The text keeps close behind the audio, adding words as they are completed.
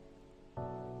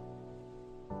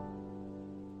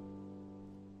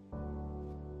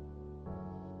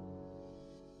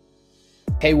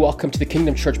Hey, welcome to the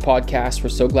Kingdom Church podcast. We're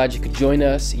so glad you could join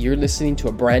us. You're listening to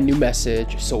a brand new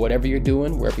message. So whatever you're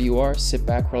doing, wherever you are, sit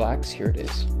back, relax. Here it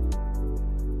is.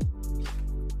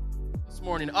 This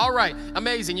morning. All right,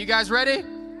 amazing. You guys ready?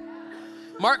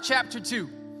 Mark chapter 2.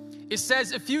 It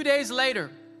says, a few days later,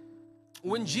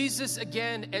 when Jesus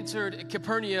again entered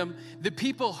Capernaum, the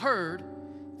people heard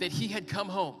that he had come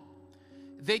home.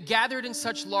 They gathered in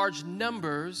such large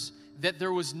numbers that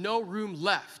there was no room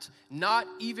left, not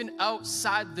even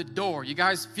outside the door. You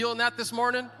guys feeling that this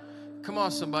morning? Come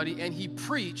on, somebody. And he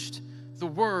preached the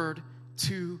word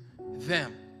to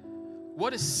them.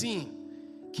 What a scene.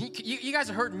 You guys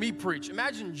have heard me preach.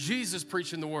 Imagine Jesus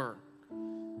preaching the word.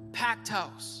 Packed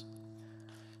house.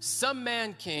 Some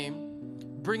man came,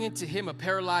 bringing to him a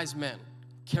paralyzed man,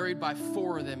 carried by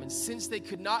 4 of them. And since they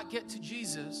could not get to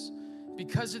Jesus,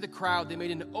 because of the crowd, they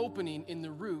made an opening in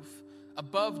the roof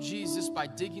above Jesus by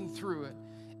digging through it.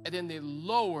 And then they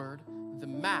lowered the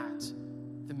mat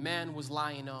the man was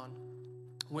lying on.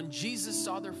 When Jesus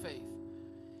saw their faith,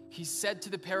 he said to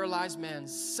the paralyzed man,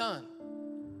 "Son,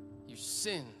 your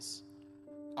sins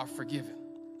are forgiven."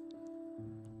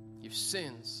 Your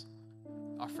sins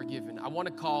are forgiven. I want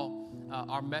to call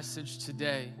our message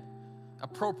today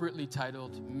appropriately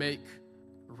titled, Make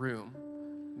Room.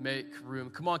 Make room.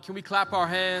 Come on, can we clap our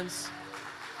hands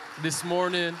this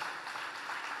morning?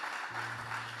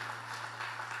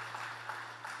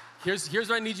 Here's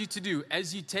what I need you to do.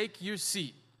 As you take your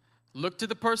seat, look to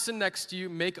the person next to you,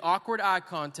 make awkward eye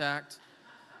contact,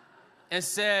 and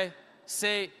say,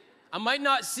 I might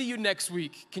not see you next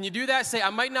week. Can you do that? Say,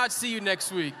 I might not see you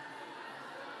next week.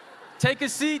 Take a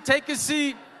seat, take a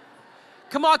seat.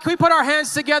 Come on, can we put our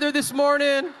hands together this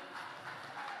morning?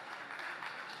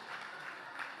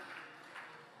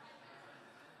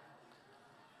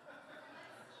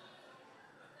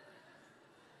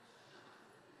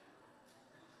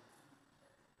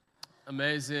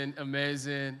 Amazing,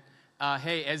 amazing.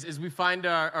 Hey, as we find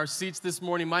our seats this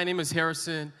morning, my name is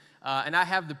Harrison, and I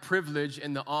have the privilege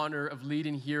and the honor of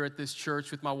leading here at this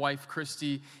church with my wife,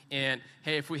 Christy. And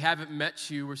hey, if we haven't met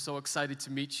you, we're so excited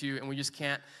to meet you, and we just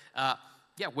can't,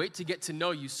 wait to get to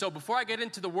know you. So before I get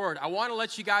into the word, I want to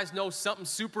let you guys know something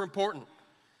super important.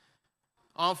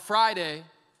 On Friday,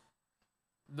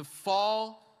 the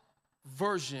fall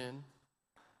version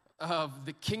of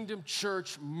the Kingdom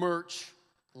Church merch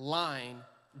line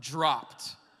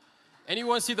dropped.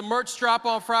 Anyone see the merch drop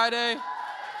on Friday?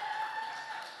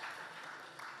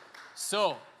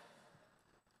 So,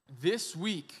 this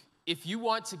week, if you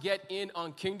want to get in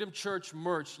on Kingdom Church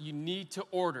merch, you need to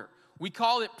order. We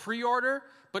call it pre-order,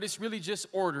 but it's really just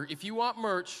order. If you want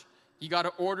merch, you got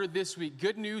to order this week.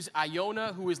 Good news,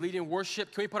 Iona, who is leading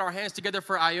worship. Can we put our hands together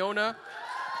for Iona?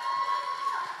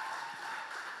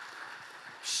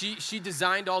 She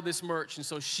designed all this merch, and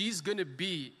so she's going to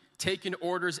be taking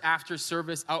orders after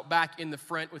service out back in the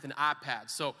front with an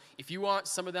iPad. So if you want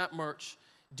some of that merch,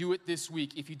 do it this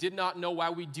week. If you did not know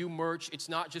why we do merch, it's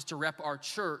not just to rep our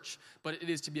church, but it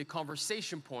is to be a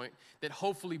conversation point that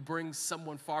hopefully brings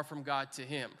someone far from God to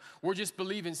him. We're just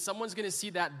believing someone's going to see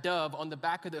that dove on the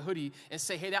back of the hoodie and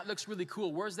say, hey, that looks really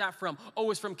cool. Where's that from? Oh,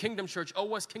 it's from Kingdom Church. Oh,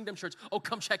 what's Kingdom Church? Oh,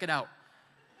 come check it out.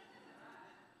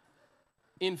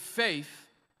 In faith,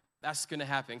 that's going to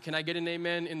happen. Can I get an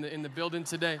amen in the building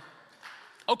today?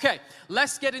 Okay,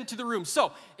 let's get into the room.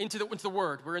 So, into the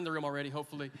word. We're in the room already,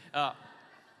 hopefully.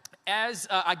 As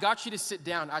I got you to sit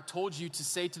down, I told you to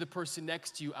say to the person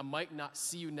next to you, I might not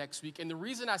see you next week. And the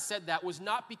reason I said that was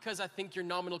not because I think you're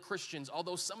nominal Christians,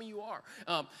 although some of you are.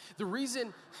 The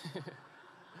reason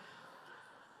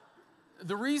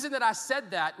that I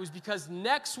said that was because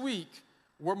next week,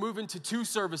 we're moving to 2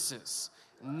 services.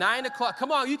 9 o'clock.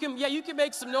 Come on, you can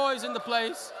make some noise in the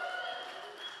place.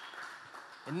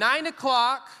 9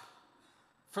 o'clock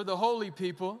for the holy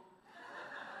people.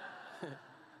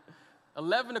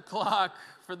 11 o'clock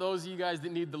for those of you guys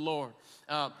that need the Lord.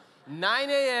 9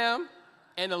 a.m.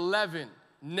 and 11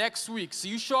 next week. So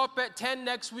you show up at 10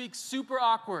 next week, super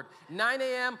awkward. 9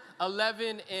 a.m.,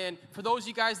 11, and for those of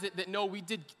you guys that know, we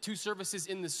did 2 services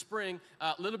in the spring,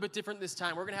 a little bit different this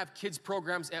time. We're going to have kids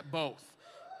programs at both.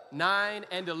 9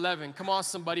 and 11. Come on,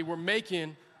 somebody. We're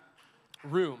making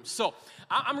room. So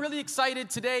I'm really excited.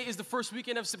 Today is the first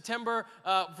weekend of September.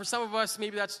 For some of us,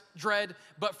 maybe that's dread.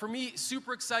 But for me,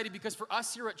 super excited because for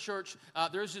us here at church,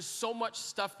 there's just so much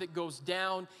stuff that goes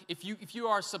down. If you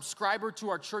are a subscriber to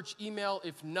our church email,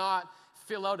 if not,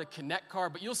 fill out a Connect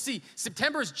card. But you'll see,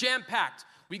 September is jam-packed.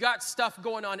 We got stuff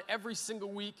going on every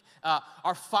single week.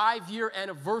 Our 5-year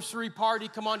anniversary party.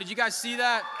 Come on, did you guys see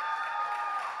that?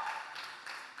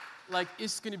 Like,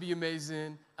 it's going to be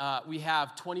amazing. We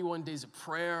have 21 days of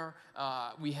prayer.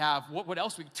 We have, what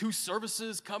else? 2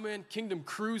 services coming. Kingdom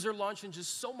Cruise are launching,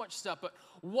 just so much stuff. But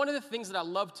one of the things that I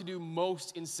love to do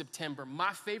most in September,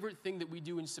 my favorite thing that we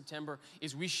do in September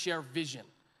is we share vision.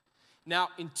 Now,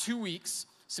 in 2 weeks,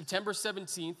 September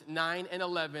 17th, 9 and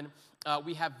 11,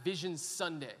 we have Vision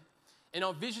Sunday. And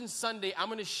on Vision Sunday, I'm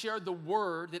going to share the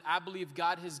word that I believe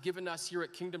God has given us here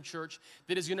at Kingdom Church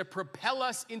that is going to propel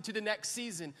us into the next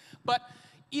season. But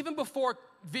even before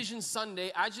Vision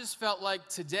Sunday, I just felt like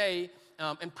today,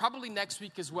 and probably next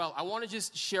week as well, I want to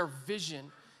just share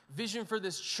vision for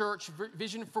this church,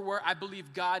 vision for where I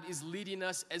believe God is leading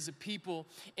us as a people.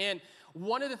 And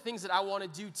one of the things that I want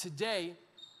to do today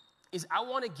is I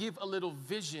want to give a little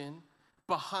vision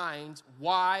behind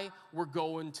why we're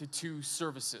going to 2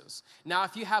 services. Now,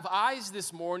 if you have eyes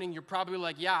this morning, you're probably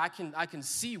like, yeah, I can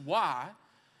see why.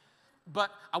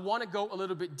 But I want to go a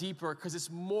little bit deeper because it's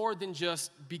more than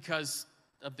just because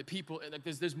of the people. Like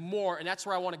there's more, and that's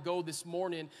where I want to go this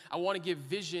morning. I want to give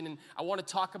vision, and I want to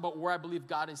talk about where I believe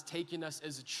God has taken us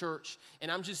as a church. And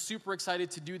I'm just super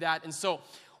excited to do that. And so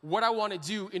what I want to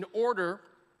do in order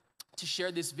to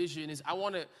share this vision is I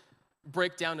want to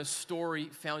break down a story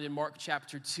found in Mark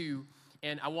chapter 2,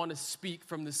 and I want to speak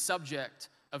from the subject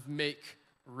of make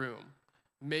room.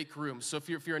 Make room. So if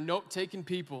you're a note-taking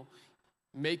people,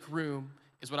 make room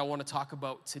is what I want to talk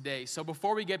about today. So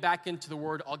before we get back into the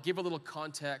word, I'll give a little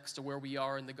context to where we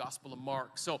are in the Gospel of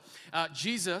Mark. So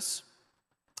Jesus,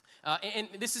 and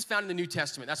this is found in the New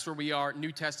Testament. That's where we are,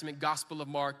 New Testament, Gospel of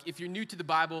Mark. If you're new to the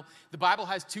Bible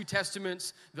has 2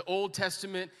 testaments, the Old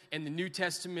Testament and the New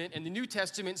Testament. And the New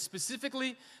Testament,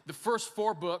 specifically the first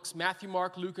 4 books, Matthew,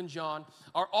 Mark, Luke, and John,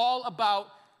 are all about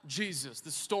Jesus,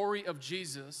 the story of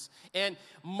Jesus. And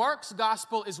Mark's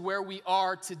gospel is where we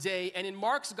are today. And in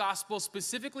Mark's gospel,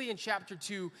 specifically in chapter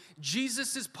 2,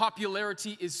 Jesus'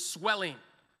 popularity is swelling.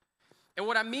 And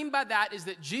what I mean by that is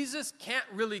that Jesus can't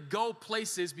really go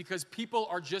places because people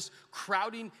are just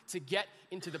crowding to get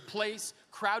into the place,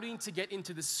 crowding to get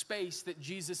into the space that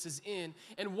Jesus is in.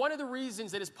 And one of the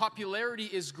reasons that his popularity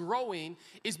is growing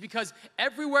is because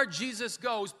everywhere Jesus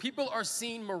goes, people are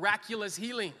seeing miraculous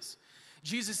healings.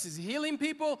 Jesus is healing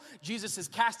people. Jesus is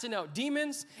casting out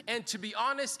demons. And to be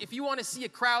honest, if you want to see a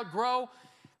crowd grow,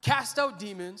 cast out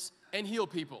demons and heal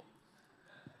people.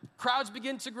 Crowds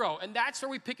begin to grow. And that's where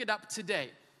we pick it up today.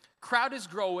 Crowd is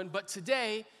growing, but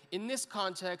today, in this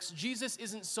context, Jesus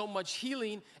isn't so much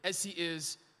healing as he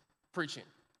is preaching.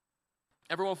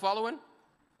 Everyone following?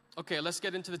 Okay, let's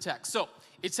get into the text. So,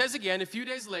 it says again, a few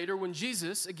days later, when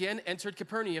Jesus again entered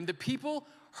Capernaum, the people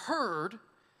heard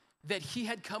that he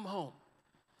had come home.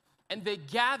 And they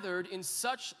gathered in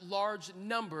such large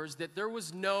numbers that there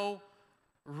was no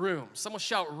room. Someone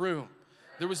shout room.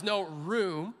 There was no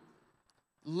room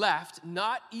left,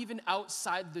 not even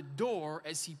outside the door,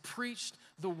 as he preached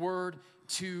the word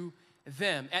to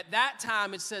them. At that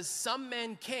time, it says some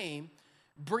men came,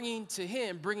 bringing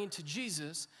to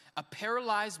Jesus, a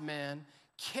paralyzed man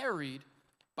carried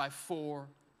by 4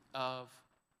 of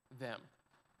them.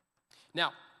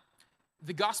 Now,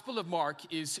 the Gospel of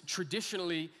Mark is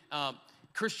traditionally,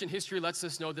 Christian history lets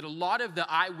us know that a lot of the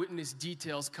eyewitness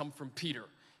details come from Peter.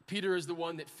 Peter is the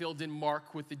one that filled in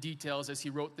Mark with the details as he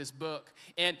wrote this book.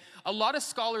 And a lot of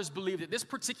scholars believe that this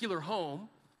particular home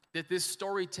that this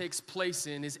story takes place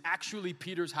in is actually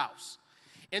Peter's house.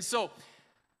 And so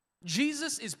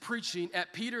Jesus is preaching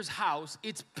at Peter's house.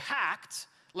 It's packed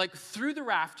like through the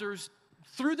rafters,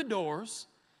 through the doors.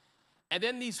 And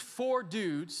then these 4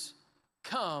 dudes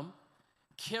come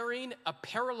carrying a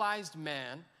paralyzed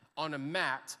man on a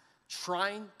mat,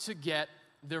 trying to get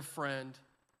their friend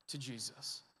to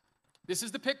Jesus. This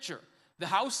is the picture. The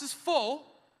house is full,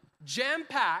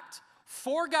 jam-packed,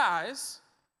 4 guys,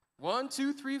 1,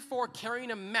 2, 3, 4,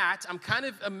 carrying a mat. I'm kind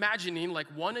of imagining like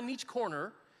 1 in each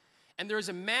corner. And there's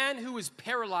a man who is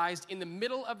paralyzed in the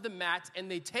middle of the mat, and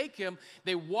they take him,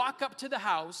 they walk up to the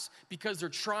house because they're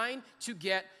trying to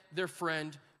get their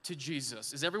friend to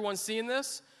Jesus. Is everyone seeing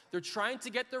this? They're trying to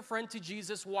get their friend to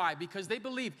Jesus. Why? Because they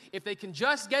believe if they can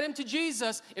just get him to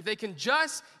Jesus, if they can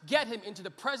just get him into the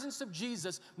presence of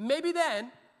Jesus, maybe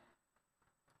then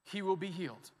he will be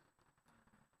healed.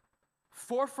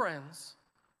 4 friends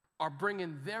are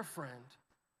bringing their friend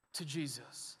to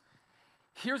Jesus.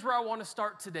 Here's where I want to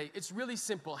start today. It's really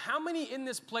simple. How many in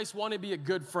this place want to be a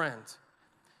good friend?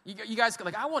 You guys go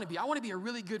like, I want to be a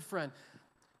really good friend.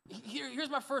 Here's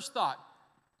my first thought.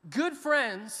 Good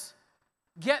friends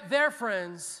get their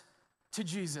friends to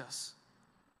Jesus.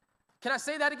 Can I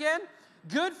say that again?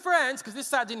 Good friends, because this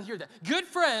side didn't hear that. Good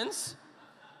friends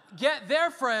get their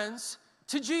friends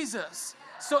to Jesus.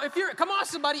 So come on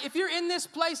somebody, if you're in this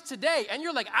place today and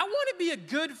you're like, I want to be a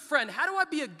good friend. How do I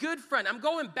be a good friend? I'm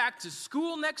going back to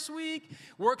school next week.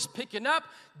 Work's picking up.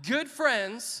 Good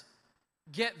friends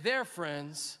get their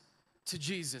friends to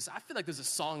Jesus. I feel like there's a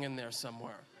song in there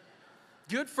somewhere.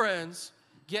 Good friends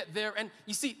get there. And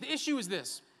you see, the issue is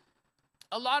this.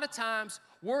 A lot of times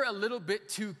we're a little bit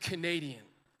too Canadian.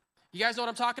 You guys know what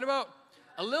I'm talking about?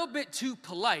 A little bit too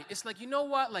polite. It's like, you know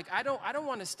what? Like, I don't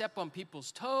want to step on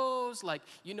people's toes. Like,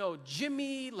 you know,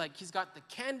 Jimmy, like, he's got the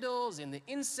candles and the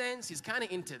incense. He's kind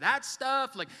of into that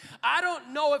stuff. Like, I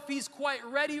don't know if he's quite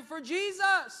ready for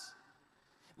Jesus.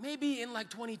 Maybe in like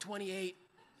 2028,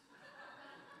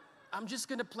 I'm just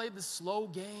going to play the slow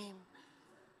game.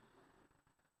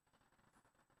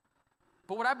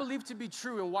 But what I believe to be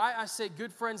true and why I say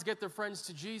good friends get their friends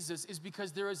to Jesus is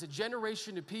because there is a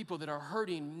generation of people that are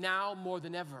hurting now more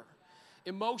than ever.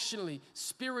 Emotionally,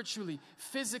 spiritually,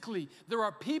 physically. There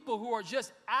are people who are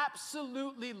just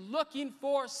absolutely looking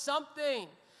for something.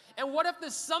 And what if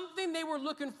the something they were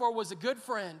looking for was a good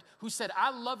friend who said,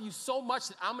 I love you so much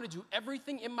that I'm going to do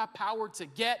everything in my power to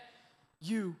get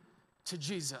you to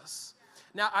Jesus.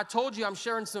 Now, I told you I'm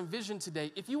sharing some vision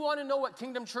today. If you want to know what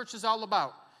Kingdom Church is all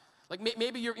about, like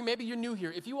maybe you're new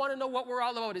here. If you want to know what we're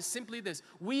all about, it's simply this.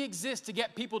 We exist to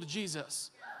get people to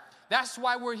Jesus. That's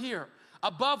why we're here.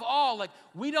 Above all, like,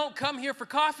 we don't come here for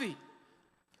coffee.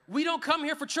 We don't come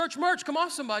here for church merch. Come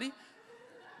on, somebody.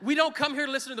 We don't come here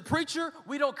to listen to the preacher.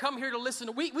 We don't come here to listen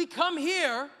to, we come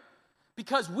here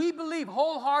because we believe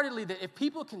wholeheartedly that if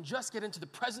people can just get into the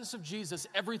presence of Jesus,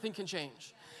 everything can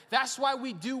change. That's why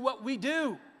we do what we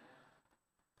do.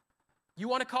 You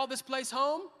want to call this place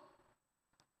home?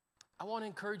 I want to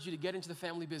encourage you to get into the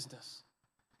family business.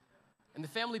 And the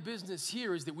family business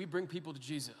here is that we bring people to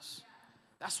Jesus.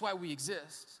 That's why we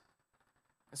exist.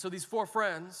 And so these four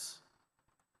friends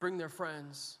bring their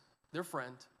friend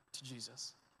to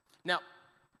Jesus. Now,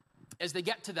 as they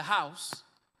get to the house,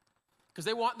 because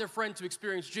they want their friend to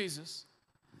experience Jesus,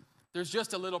 there's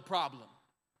just a little problem.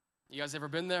 You guys ever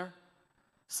been there?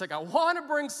 It's like, I want to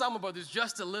bring someone, but there's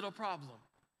just a little problem.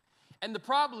 And the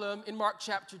problem in Mark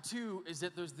chapter 2 is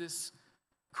that there's this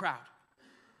crowd.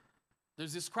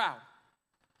 There's this crowd.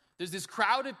 There's this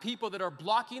crowd of people that are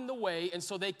blocking the way, and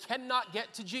so they cannot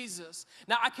get to Jesus.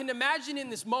 Now, I can imagine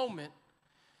in this moment,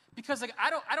 because like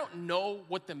I don't know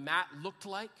what the mat looked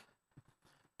like,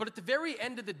 but at the very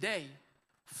end of the day,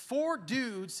 4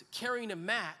 dudes carrying a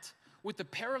mat with a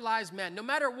paralyzed man, no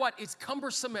matter what, it's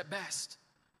cumbersome at best.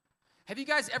 Have you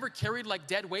guys ever carried like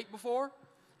dead weight before?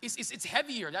 It's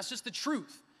heavier. That's just the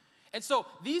truth. And so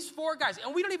these 4 guys,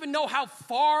 and we don't even know how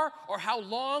far or how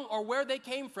long or where they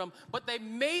came from, but they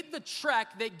made the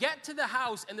trek. They get to the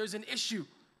house, and there's an issue.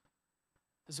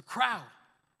 There's a crowd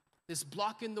that's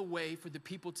blocking the way for the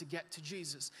people to get to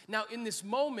Jesus. Now, in this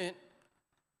moment,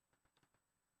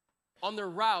 on their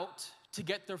route to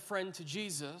get their friend to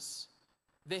Jesus,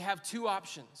 they have 2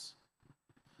 options.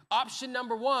 Option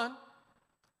number 1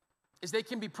 is they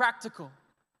can be practical.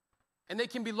 And they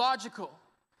can be logical.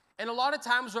 And a lot of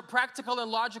times what practical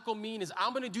and logical mean is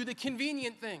I'm going to do the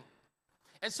convenient thing.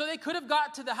 And so they could have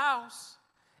got to the house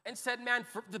and said, man,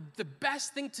 for the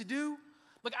best thing to do,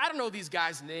 like, I don't know these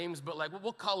guys' names, but like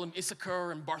we'll call them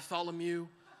Issachar and Bartholomew.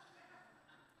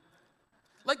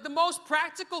 Like the most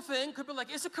practical thing could be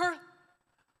like, Issachar,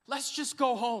 let's just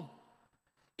go home.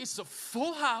 It's a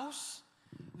full house.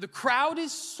 The crowd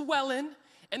is swelling.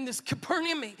 And this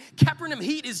Capernaum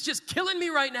heat is just killing me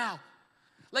right now.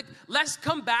 Like, let's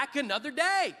come back another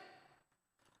day.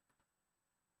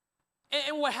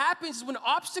 And what happens is when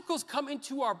obstacles come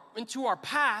into our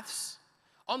paths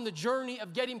on the journey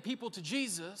of getting people to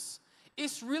Jesus,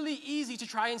 it's really easy to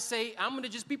try and say, I'm going to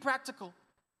just be practical.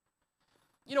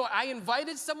 You know, I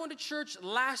invited someone to church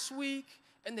last week,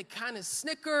 and they kind of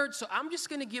snickered, so I'm just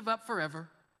going to give up forever.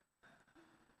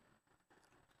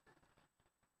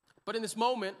 But in this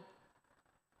moment,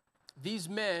 these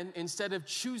men, instead of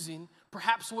choosing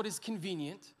perhaps what is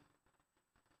convenient,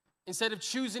 instead of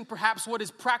choosing perhaps what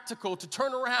is practical to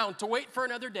turn around, to wait for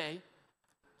another day,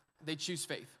 they choose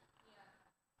faith.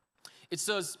 It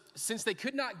says, since they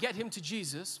could not get him to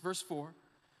Jesus, verse 4,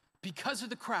 because of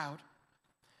the crowd,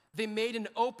 they made an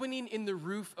opening in the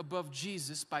roof above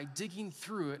Jesus by digging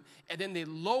through it, and then they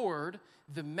lowered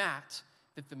the mat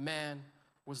that the man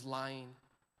was lying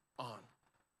on.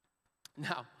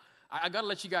 Now, I got to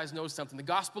let you guys know something. The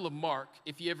Gospel of Mark,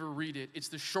 if you ever read it, it's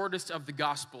the shortest of the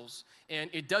Gospels, and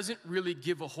it doesn't really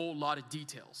give a whole lot of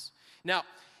details. Now,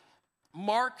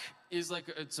 Mark is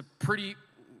it's a pretty,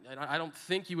 I don't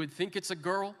think you would think it's a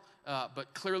girl,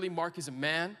 but clearly Mark is a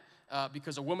man.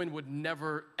 because a woman would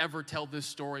never, ever tell this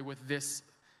story with this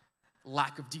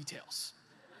lack of details.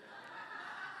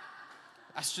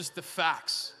 That's just the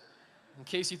facts. In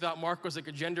case you thought Mark was like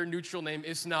a gender-neutral name,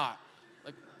 it's not.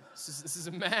 Like, this is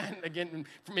a man, again,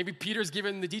 maybe Peter's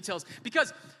giving the details.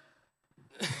 Because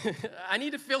I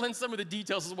need to fill in some of the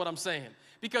details is what I'm saying.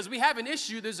 Because we have an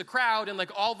issue, there's a crowd, and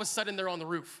like all of a sudden they're on the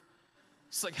roof.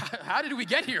 It's like, how did we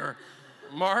get here,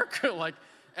 Mark? Like,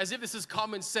 as if this is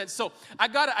common sense. So I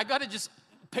gotta just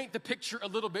paint the picture a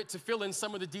little bit to fill in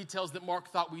some of the details that Mark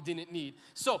thought we didn't need.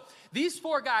 So these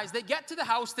four guys, they get to the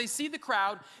house, they see the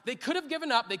crowd, they could have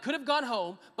given up, they could have gone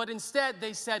home, but instead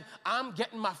they said, I'm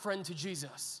getting my friend to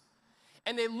Jesus.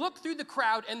 And they look through the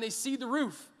crowd and they see the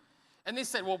roof. And they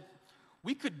said, well,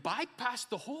 we could bypass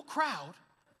the whole crowd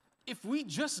if we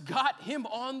just got him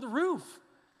on the roof.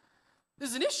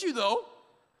 There's an issue though.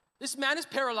 This man is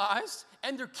paralyzed,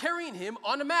 and they're carrying him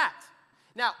on a mat.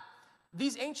 Now,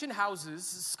 these ancient houses,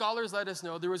 scholars let us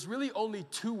know, there was really only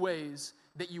two ways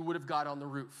that you would have got on the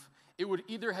roof. It would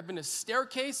either have been a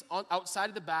staircase outside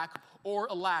of the back or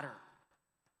a ladder.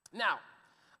 Now,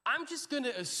 I'm just going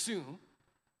to assume,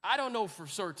 I don't know for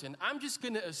certain, I'm just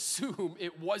going to assume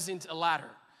it wasn't a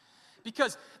ladder.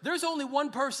 Because there's only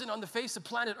one person on the face of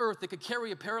planet Earth that could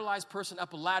carry a paralyzed person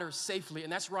up a ladder safely,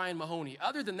 and that's Ryan Mahoney.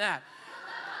 Other than that,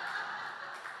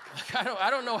 I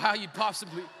don't know how you'd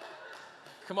possibly.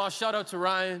 Come on, shout out to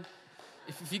Ryan.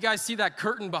 If you guys see that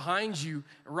curtain behind you,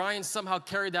 Ryan somehow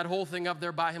carried that whole thing up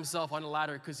there by himself on a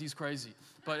ladder because he's crazy.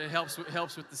 But it helps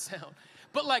with the sound.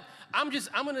 But like, I'm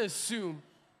going to assume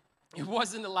it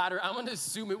wasn't a ladder. I'm going to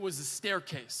assume it was a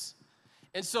staircase.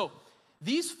 And so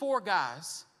these four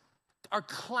guys are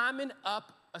climbing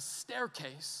up a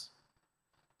staircase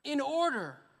in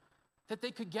order that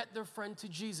they could get their friend to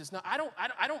Jesus. Now, I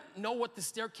don't know what the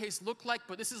staircase looked like,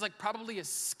 but this is like probably a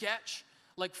sketch,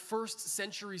 like first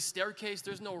century staircase.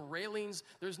 There's no railings,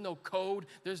 there's no code,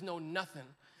 there's no nothing.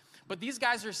 But these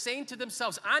guys are saying to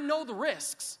themselves, I know the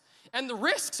risks. And the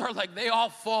risks are like they all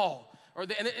fall.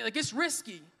 Like it's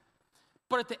risky.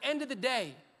 But at the end of the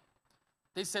day,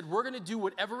 they said, we're going to do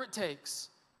whatever it takes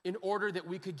in order that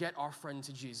we could get our friend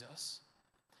to Jesus.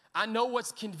 I know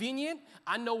what's convenient.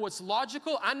 I know what's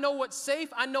logical. I know what's safe.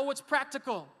 I know what's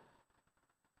practical.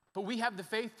 But we have the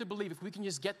faith to believe if we can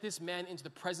just get this man into the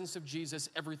presence of Jesus,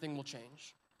 everything will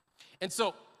change. And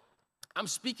so I'm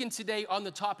speaking today on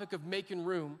the topic of making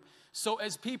room. So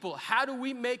as people, how do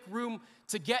we make room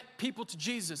to get people to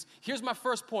Jesus? Here's my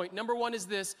first point. Number one is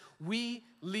this: we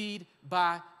lead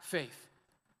by faith.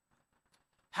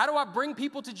 How do I bring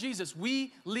people to Jesus?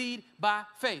 We lead by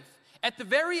faith. At the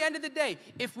very end of the day,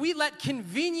 if we let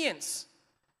convenience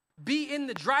be in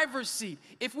the driver's seat,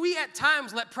 if we at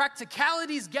times let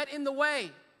practicalities get in the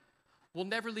way, we'll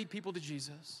never lead people to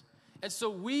Jesus. And so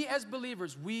we as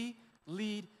believers, we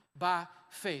lead by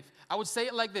faith. I would say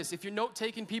it like this. If you're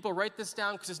note-taking people, write this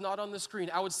down because it's not on the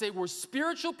screen. I would say we're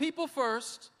spiritual people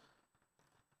first.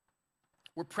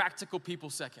 We're practical people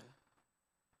second.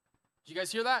 Did you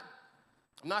guys hear that?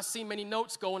 I'm not seeing many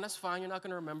notes going. That's fine. You're not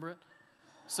going to remember it.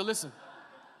 So listen,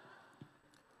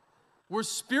 we're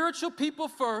spiritual people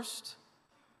first,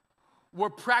 we're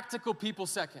practical people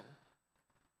second.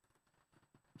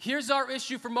 Here's our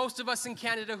issue for most of us in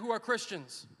Canada who are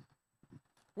Christians.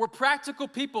 We're practical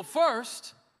people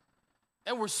first,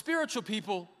 and we're spiritual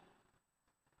people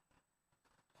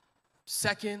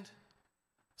second,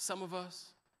 some of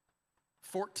us,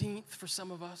 14th for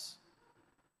some of us.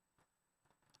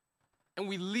 And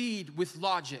we lead with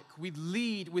logic. We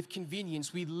lead with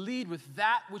convenience. We lead with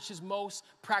that which is most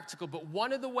practical. But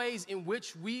one of the ways in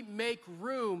which we make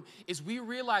room is we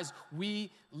realize we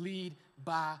lead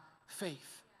by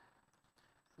faith.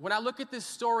 When I look at this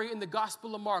story in the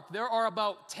Gospel of Mark, there are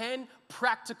about 10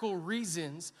 practical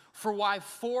reasons for why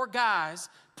four guys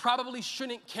probably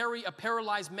shouldn't carry a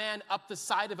paralyzed man up the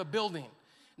side of a building.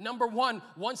 Number one,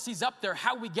 once he's up there,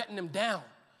 how are we getting him down?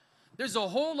 There's a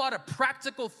whole lot of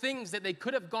practical things that they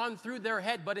could have gone through their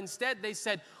head, but instead they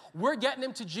said, we're getting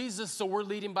him to Jesus, so we're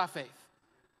leading by faith.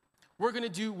 We're going to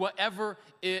do whatever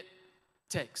it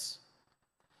takes.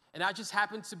 And I just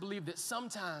happen to believe that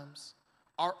sometimes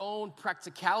our own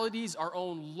practicalities, our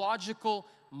own logical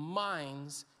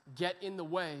minds get in the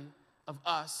way of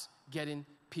us getting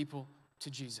people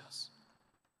to Jesus.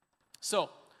 So,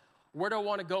 where do I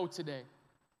want to go today?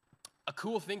 A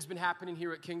cool thing's been happening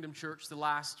here at Kingdom Church the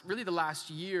last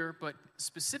year, but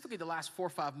specifically the last 4 or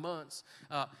 5 months,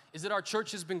 is that our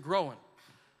church has been growing.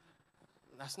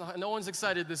 No one's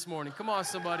excited this morning. Come on,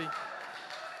 somebody.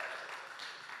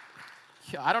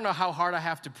 Yeah, I don't know how hard I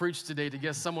have to preach today to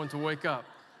get someone to wake up.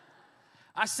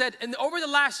 I said, and over the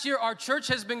last year, our church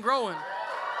has been growing.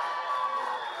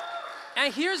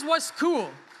 And here's what's cool.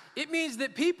 It means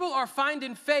that people are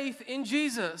finding faith in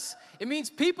Jesus. It means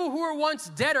people who were once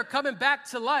dead are coming back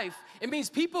to life. It means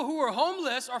people who were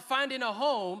homeless are finding a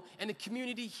home and a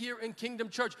community here in Kingdom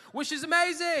Church, which is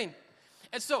amazing.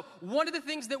 And so one of the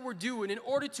things that we're doing in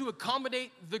order to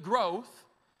accommodate the growth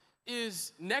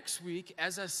is next week,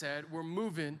 as I said, we're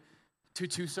moving to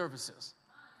 2 services.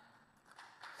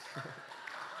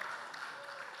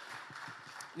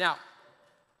 Now,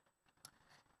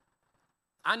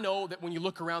 I know that when you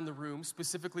look around the room,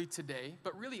 specifically today,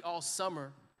 but really all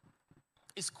summer,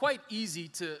 it's quite easy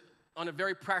to, on a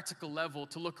very practical level,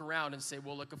 to look around and say,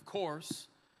 well, look, of course,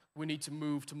 we need to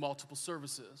move to multiple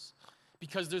services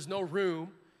because there's no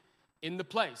room in the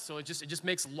place. So it just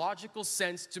makes logical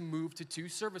sense to move to 2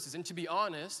 services. And to be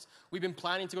honest, we've been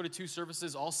planning to go to 2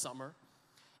 services all summer.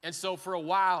 And so for a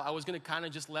while, I was going to kind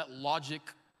of just let logic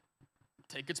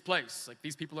take its place. Like,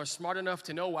 these people are smart enough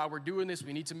to know while we're doing this,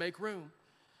 we need to make room.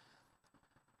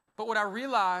 But what I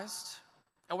realized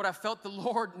and what I felt the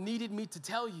Lord needed me to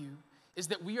tell you is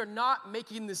that we are not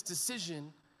making this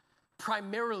decision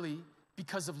primarily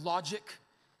because of logic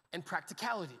and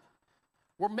practicality.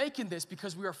 We're making this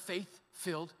because we are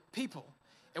faith-filled people,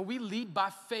 and we lead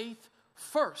by faith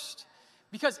first.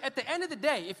 Because at the end of the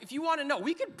day, if you want to know,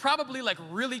 we could probably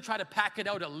really try to pack it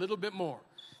out a little bit more.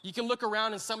 You can look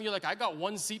around and some of you are like, I got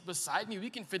 1 seat beside me.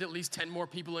 We can fit at least 10 more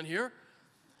people in here.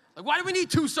 Like, why do we need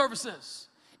 2 services?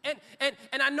 And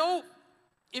I know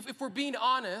if we're being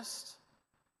honest,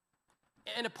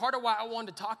 and a part of why I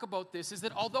wanted to talk about this is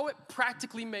that although it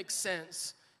practically makes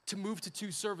sense to move to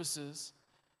 2 services,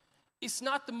 it's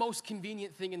not the most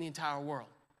convenient thing in the entire world.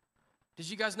 Did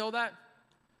you guys know that?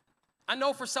 I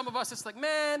know for some of us, it's like,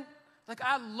 man,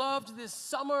 I loved this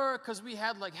summer because we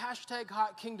had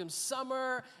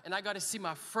 #HotKingdomSummer, and I got to see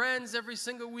my friends every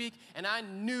single week, and I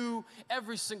knew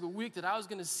every single week that I was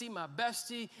going to see my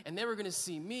bestie, and they were going to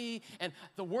see me, and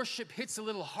the worship hits a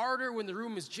little harder when the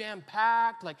room is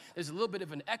jam-packed, there's a little bit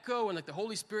of an echo, and the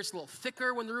Holy Spirit's a little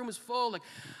thicker when the room is full.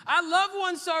 I love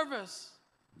one service.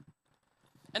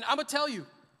 And I'm going to tell you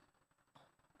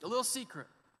a little secret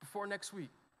before next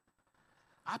week.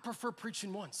 I prefer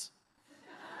preaching once.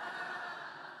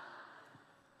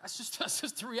 That's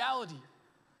just the reality.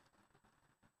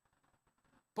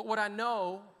 But what I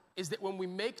know is that when we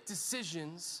make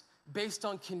decisions based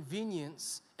on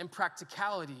convenience and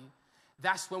practicality,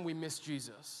 that's when we miss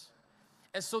Jesus.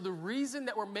 And so the reason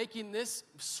that we're making this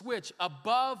switch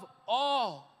above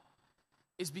all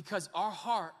is because our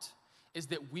heart is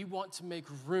that we want to make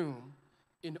room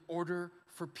in order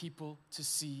for people to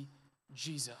see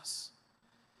Jesus.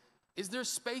 Is there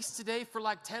space today for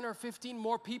 10 or 15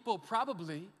 more people?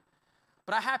 Probably.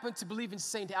 But I happen to believe in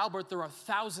St. Albert there are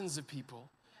thousands of people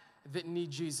that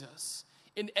need Jesus.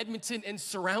 In Edmonton and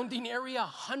surrounding area,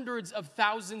 hundreds of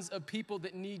thousands of people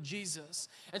that need Jesus.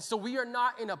 And so we are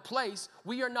not in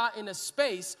a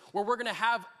space where we're going to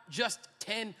have just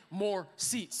 10 more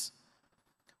seats.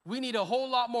 We need a whole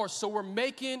lot more, so we're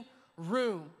making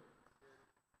room.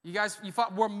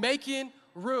 We're making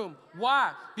room.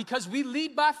 Why? Because we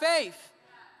lead by faith,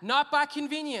 not by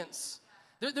convenience.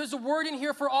 There's a word in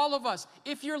here for all of us.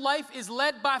 If your life is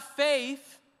led by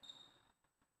faith,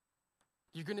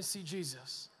 you're going to see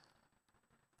Jesus.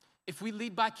 If we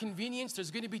lead by convenience,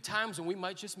 there's going to be times when we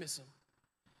might just miss him.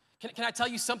 Can I tell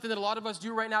you something that a lot of us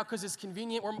do right now because it's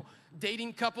convenient? We're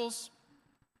dating couples.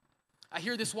 I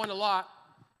hear this one a lot.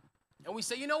 And we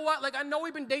say, you know what? I know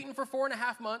we've been dating for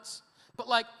 4.5 months, but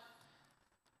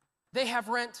they have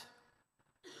rent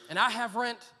and I have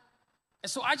rent.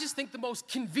 And so I just think the most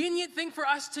convenient thing for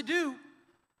us to do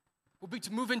would be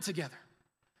to move in together.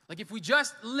 If we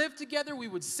just lived together, we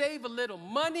would save a little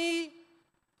money.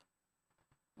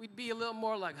 We'd be a little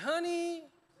more like honey.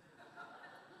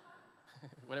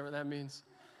 Whatever that means.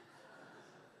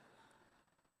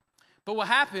 But what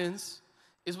happens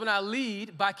is when I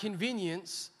lead by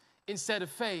convenience instead of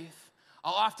faith,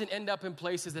 I'll often end up in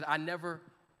places that I never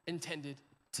intended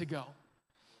to go.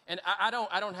 And I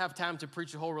don't have time to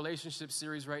preach a whole relationship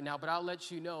series right now, but I'll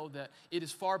let you know that it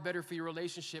is far better for your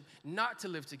relationship not to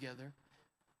live together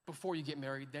before you get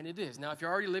married than it is. Now, if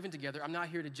you're already living together, I'm not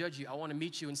here to judge you. I want to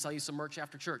meet you and sell you some merch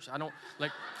after church. I'm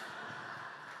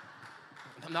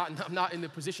not in the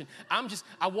position.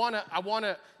 I want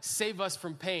to save us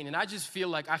from pain. And I just feel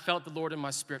like I felt the Lord in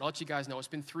my spirit. I'll let you guys know. It's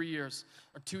been 3 years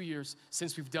or 2 years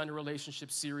since we've done a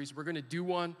relationship series. We're going to do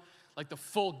one the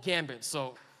full gambit.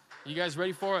 So you guys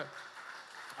ready for it?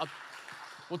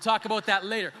 We'll talk about that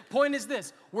later. Point is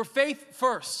this. We're faith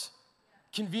first.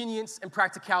 Convenience and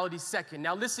practicality second.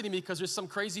 Now listen to me because there's some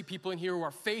crazy people in here who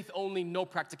are faith only, no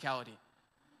practicality.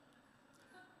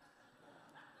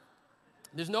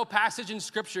 There's no passage in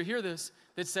Scripture, hear this,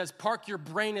 that says park your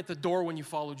brain at the door when you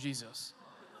follow Jesus.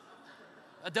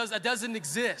 That doesn't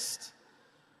exist.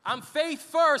 I'm faith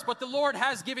first, but the Lord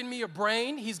has given me a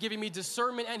brain, He's given me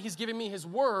discernment, and He's given me His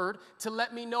word to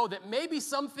let me know that maybe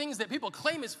some things that people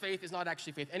claim is faith is not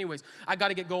actually faith. Anyways, I got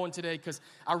to get going today because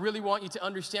I really want you to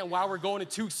understand why we're going to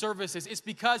 2 services. It's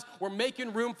because we're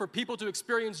making room for people to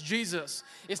experience Jesus.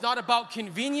 It's not about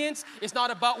convenience. It's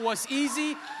not about what's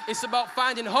easy. It's about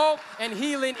finding hope and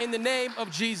healing in the name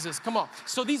of Jesus. Come on.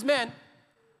 So these men,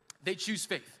 they choose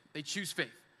faith. They choose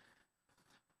faith.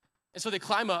 And so they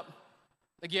climb up.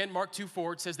 Again, Mark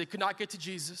 2:4, it says they could not get to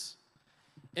Jesus.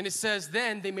 And it says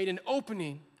then they made an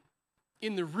opening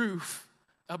in the roof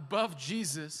above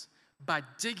Jesus by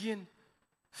digging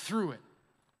through it.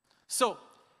 So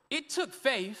it took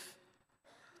faith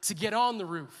to get on the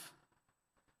roof.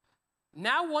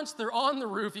 Now once they're on the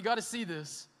roof, you got to see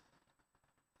this,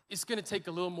 it's going to take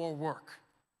a little more work.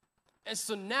 And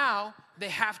so now they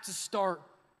have to start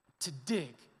to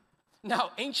dig.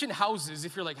 Now, ancient houses,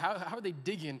 if you're like, how are they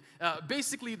digging?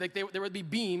 Basically, like there would be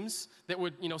beams that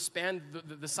would, span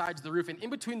the sides of the roof. And in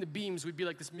between the beams would be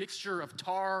like this mixture of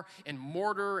tar and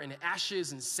mortar and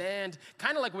ashes and sand,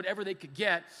 kind of like whatever they could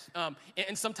get.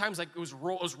 And sometimes like it was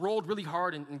rolled really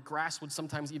hard and grass would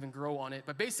sometimes even grow on it.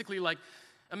 But basically, like,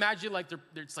 imagine like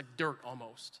it's like dirt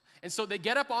almost. And so they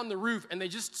get up on the roof and they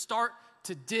just start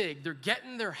to dig. They're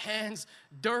getting their hands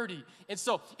dirty. And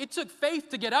so it took faith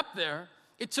to get up there.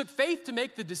 It took faith to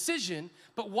make the decision,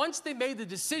 but once they made the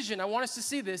decision, I want us to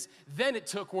see this, then it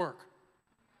took work.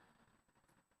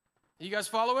 Are you guys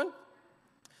following?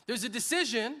 There's a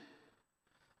decision.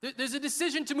 There's a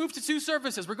decision to move to 2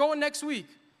 services. We're going next week.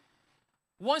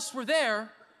 Once we're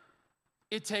there,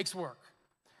 it takes work.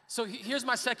 So here's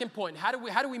my second point. How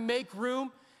do we make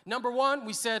room? Number 1,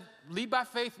 we said lead by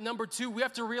faith. Number 2, we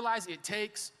have to realize it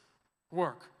takes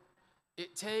work.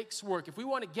 It takes work. If we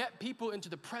want to get people into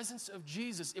the presence of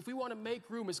Jesus, if we want to make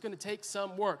room, it's going to take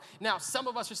some work. Now, some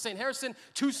of us are saying, Harrison,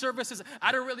 2 services,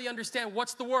 I don't really understand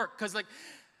what's the work, because like,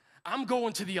 I'm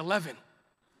going to the 11.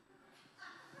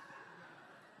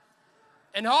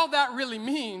 And all that really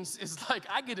means is like,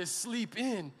 I get to sleep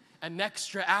in an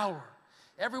extra hour.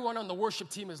 Everyone on the worship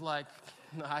team is like,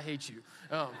 no, I hate you.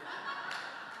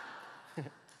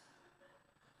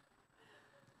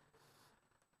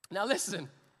 Now listen.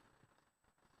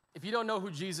 If you don't know who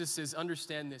Jesus is,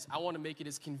 understand this. I want to make it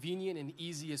as convenient and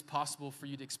easy as possible for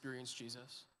you to experience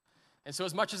Jesus. And so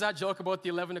as much as I joke about the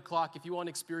 11 o'clock, if you want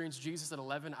to experience Jesus at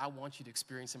 11, I want you to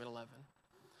experience Him at 11.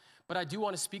 But I do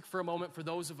want to speak for a moment for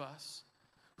those of us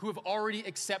who have already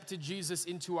accepted Jesus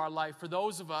into our life, for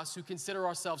those of us who consider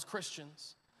ourselves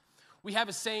Christians. We have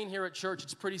a saying here at church.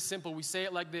 It's pretty simple. We say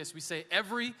it like this. We say,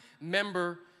 every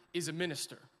member is a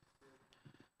minister.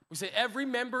 We say, every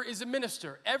member is a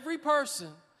minister. Every person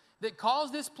that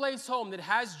calls this place home, that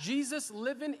has Jesus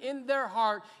living in their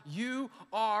heart, you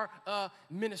are a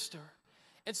minister.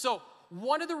 And so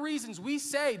one of the reasons we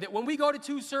say that when we go to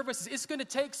 2 services, it's going to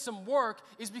take some work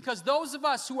is because those of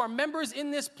us who are members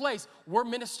in this place, we're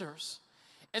ministers.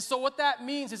 And so what that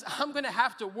means is I'm going to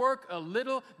have to work a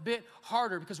little bit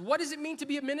harder, because what does it mean to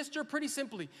be a minister? Pretty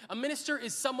simply, a minister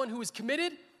is someone who is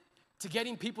committed to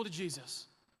getting people to Jesus.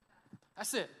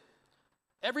 That's it.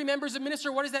 Every member is a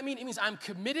minister. What does that mean? It means I'm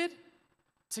committed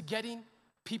to getting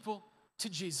people to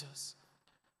Jesus.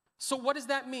 So what does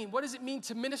that mean? What does it mean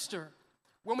to minister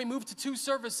when we move to 2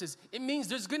 services? It means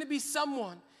there's going to be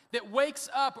someone that wakes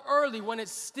up early when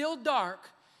it's still dark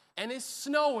and it's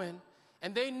snowing,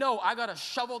 and they know I got to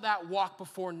shovel that walk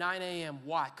before 9 a.m.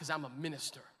 Why? Because I'm a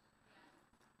minister.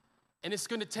 And it's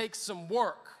going to take some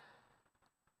work,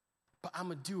 but I'm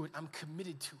going to do it. I'm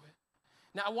committed to it.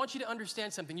 Now, I want you to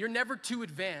understand something. You're never too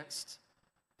advanced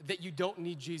that you don't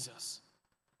need Jesus.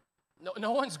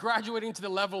 No one's graduating to the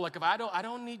level like, if I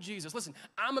don't need Jesus. Listen,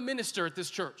 I'm a minister at this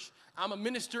church. I'm a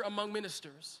minister among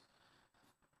ministers.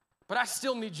 But I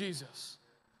still need Jesus.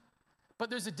 But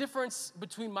there's a difference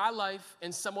between my life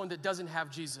and someone that doesn't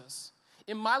have Jesus.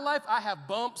 In my life, I have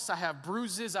bumps, I have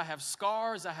bruises, I have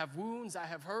scars, I have wounds, I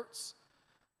have hurts.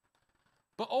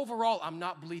 But overall, I'm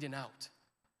not bleeding out,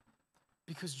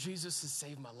 because Jesus has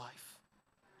saved my life.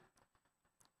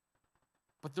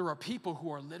 But there are people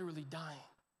who are literally dying.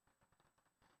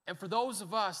 And for those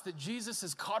of us that Jesus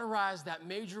has cauterized that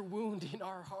major wound in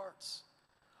our hearts,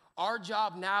 our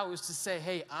job now is to say,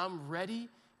 hey, I'm ready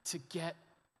to get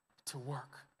to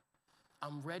work.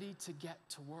 I'm ready to get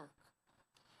to work.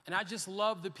 And I just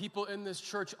love the people in this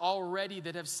church already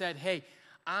that have said, hey,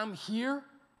 I'm here,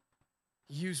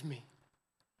 use me.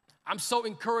 I'm so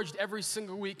encouraged every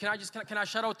single week. Can I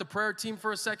shout out the prayer team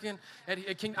for a second?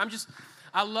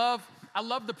 I love I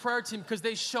love the prayer team because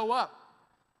they show up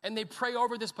and they pray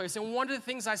over this place. And one of the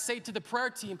things I say to the prayer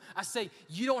team, I say,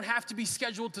 you don't have to be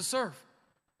scheduled to serve.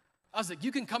 I was like,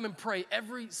 you can come and pray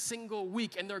every single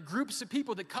week. And there are groups of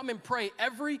people that come and pray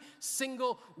every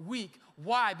single week.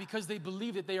 Why? Because they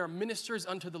believe that they are ministers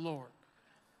unto the Lord.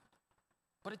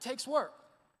 But it takes work.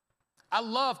 I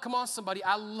love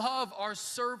our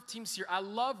serve teams here. I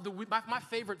love my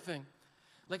favorite thing.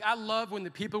 Like, I love when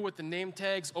the people with the name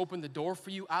tags open the door for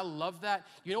you. I love that.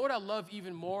 You know what I love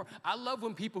even more? I love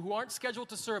when people who aren't scheduled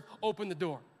to serve open the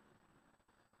door.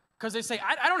 Because they say,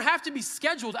 I don't have to be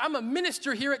scheduled. I'm a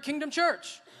minister here at Kingdom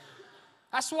Church.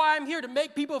 That's why I'm here, to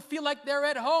make people feel like they're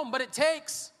at home. But it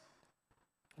takes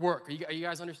work. Are you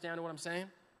guys understanding what I'm saying?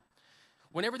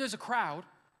 Whenever there's a crowd,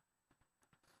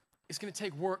 it's going to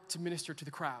take work to minister to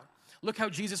the crowd. Look how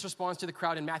Jesus responds to the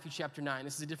crowd in Matthew chapter 9.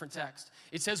 This is a different text.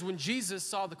 It says, when Jesus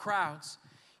saw the crowds,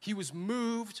 he was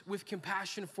moved with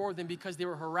compassion for them because they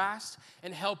were harassed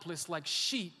and helpless like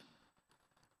sheep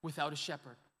without a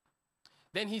shepherd.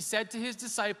 Then he said to his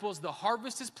disciples, the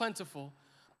harvest is plentiful,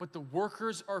 but the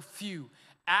workers are few.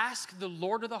 Ask the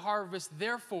Lord of the harvest,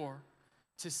 therefore,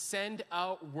 to send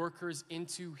out workers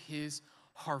into his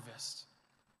harvest.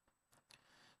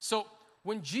 So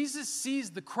when Jesus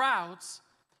sees the crowds,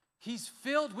 he's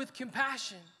filled with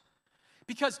compassion.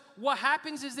 Because what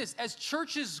happens is this: as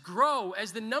churches grow,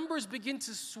 as the numbers begin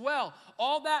to swell,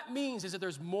 all that means is that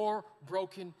there's more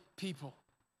broken people.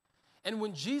 And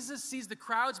when Jesus sees the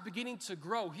crowds beginning to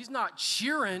grow, he's not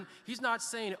cheering. He's not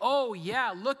saying, oh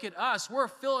yeah, look at us, we're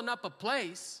filling up a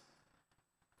place.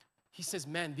 He says,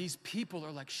 man, these people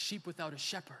are like sheep without a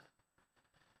shepherd.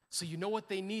 So you know what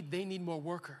they need? They need more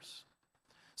workers.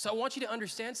 So I want you to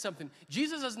understand something.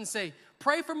 Jesus doesn't say,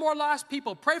 pray for more lost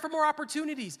people, pray for more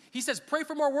opportunities. He says, pray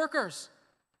for more workers.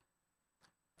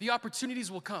 The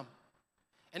opportunities will come.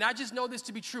 And I just know this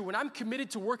to be true. When I'm committed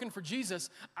to working for Jesus,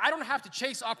 I don't have to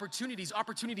chase opportunities.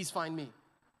 Opportunities find me.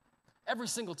 Every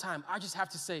single time, I just have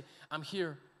to say, I'm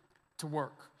here to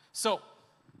work. So,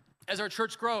 as our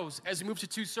church grows, as we move to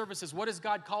 2 services, what is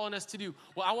God calling us to do?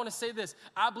 Well, I want to say this.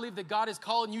 I believe that God is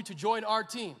calling you to join our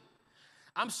team.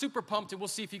 I'm super pumped, and we'll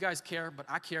see if you guys care, but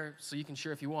I care, so you can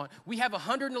share if you want. We have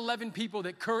 111 people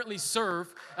that currently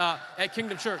serve at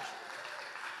Kingdom Church,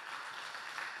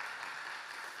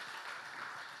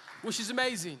 which is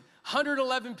amazing.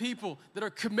 111 people that are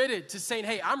committed to saying,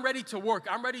 hey, I'm ready to work.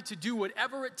 I'm ready to do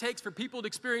whatever it takes for people to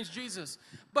experience Jesus.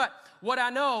 But what I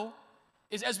know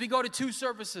is, as we go to 2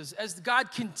 services, as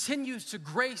God continues to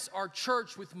grace our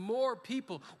church with more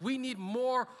people, we need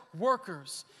more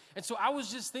workers. And so I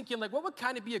was just thinking, like, what would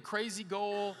kind of be a crazy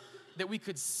goal that we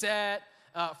could set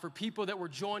for people that were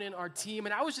joining our team?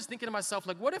 And I was just thinking to myself,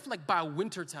 like, what if, like, by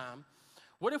wintertime,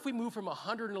 what if we move from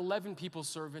 111 people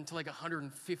serving to, like,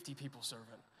 150 people serving?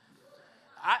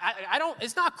 I don't,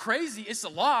 it's not crazy, it's a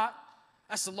lot.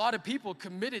 That's a lot of people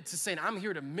committed to saying, I'm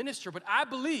here to minister, but I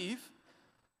believe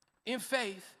in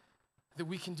faith that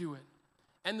we can do it.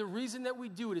 And the reason that we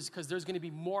do it is because there's going to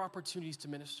be more opportunities to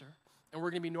minister, and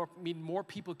we're going to be more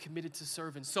people committed to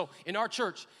serving. So in our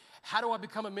church, how do I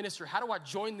become a minister? How do I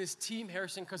join this team,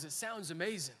 Harrison? Because it sounds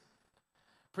amazing.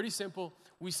 Pretty simple.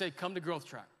 We say, come to Growth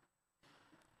Track.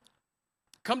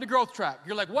 Come to Growth Track.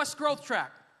 You're like, what's Growth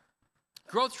Track?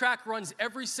 Growth Track runs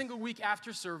every single week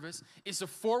after service. It's a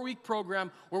 4-week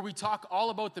program where we talk all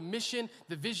about the mission,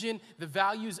 the vision, the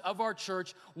values of our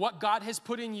church, what God has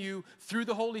put in you through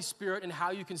the Holy Spirit, and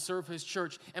how you can serve his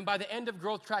church. And by the end of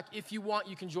Growth Track, if you want,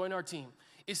 you can join our team.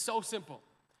 It's so simple.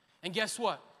 And guess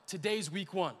what? Today's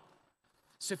week 1.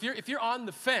 So if you're on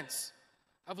the fence,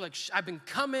 I've been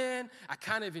coming, I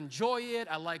kind of enjoy it,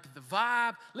 I like the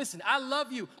vibe. Listen, I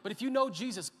love you, but if you know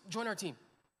Jesus, join our team.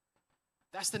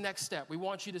 That's the next step. We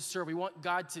want you to serve. We want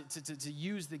God to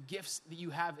use the gifts that you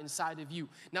have inside of you.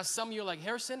 Now, some of you are like,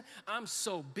 Harrison, I'm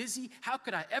so busy. How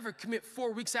could I ever commit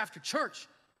 4 weeks after church?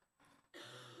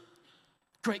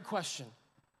 Great question.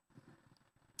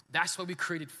 That's why we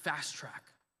created Fast Track.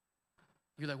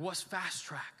 You're like, what's Fast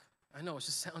Track? I know, it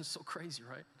just sounds so crazy,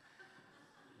 right?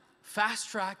 Fast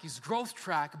Track is Growth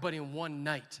Track, but in one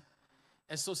night.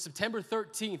 And so September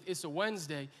 13th, it's a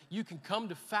Wednesday, you can come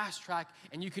to Fast Track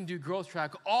and you can do Growth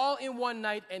Track all in one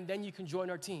night, and then you can join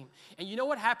our team. And you know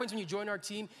what happens when you join our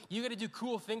team? You get to do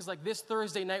cool things like this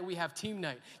Thursday night, we have team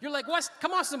night. You're like, what?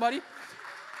 Come on, somebody.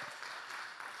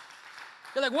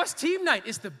 You're like, what's team night?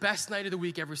 It's the best night of the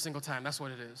week every single time. That's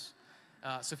what it is.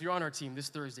 So if you're on our team this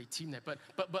Thursday, team night. But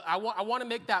I want to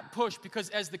make that push, because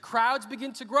as the crowds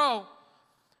begin to grow,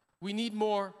 we need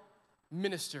more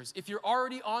ministers. If you're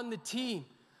already on the team,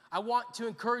 I want to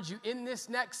encourage you in this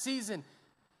next season,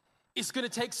 it's going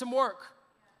to take some work.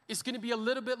 it's going to be a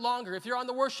little bit longer. If you're on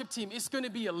the worship team, it's going to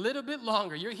be a little bit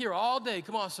longer. You're here all day.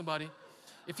 Come on, somebody.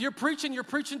 If you're preaching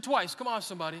twice. Come on,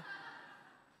 somebody.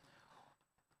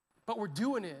 But we're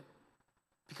doing it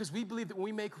because we believe that when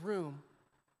we make room,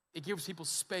 it gives people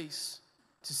space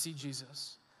to see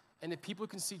Jesus. And if people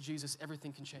can see Jesus,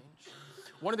 everything can change.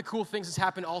 One of the cool things that's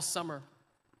happened all summer,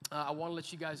 I want to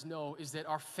let you guys know, is that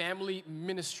our family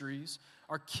ministries,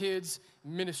 our kids'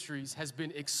 ministries has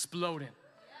been exploding.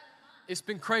 It's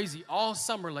been crazy all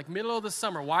summer, like middle of the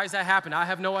summer. Why has that happened? I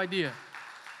have no idea.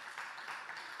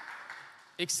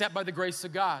 Except by the grace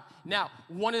of God. Now,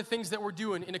 one of the things that we're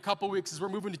doing in a couple weeks is we're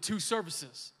moving to 2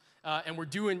 services. And we're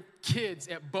doing kids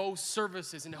at both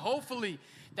services. And hopefully,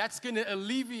 that's going to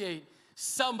alleviate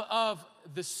some of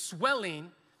the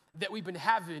swelling that we've been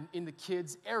having in the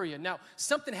kids' area. Now,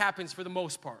 something happens for the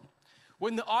most part.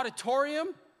 When the auditorium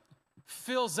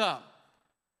fills up,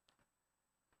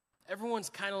 everyone's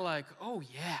kind of like, oh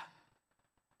yeah,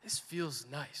 this feels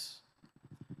nice.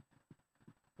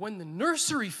 When the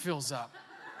nursery fills up,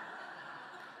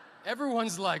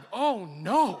 everyone's like, oh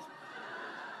no.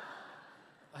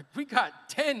 Like, we got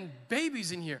 10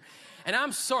 babies in here. And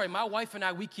I'm sorry, my wife and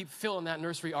I, we keep filling that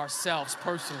nursery ourselves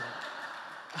personally.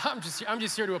 I'm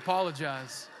just here to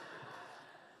apologize.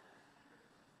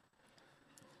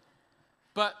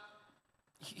 But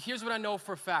here's what I know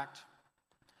for a fact.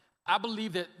 I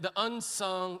believe that the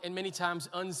unsung and many times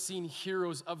unseen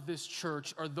heroes of this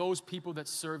church are those people that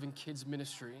serve in kids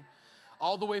ministry.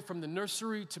 All the way from the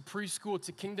nursery to preschool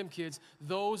to Kingdom Kids,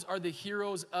 those are the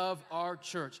heroes of our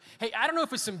church. Hey, I don't know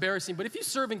if it's embarrassing, but if you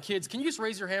serve in kids, can you just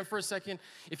raise your hand for a second?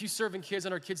 If you serve in kids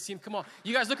on our kids team, come on.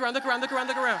 You guys look around.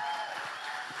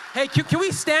 Hey, can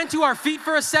we stand to our feet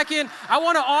for a second? I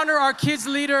want to honor our kids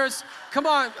leaders. Come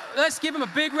on, let's give them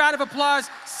a big round of applause.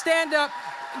 Stand up,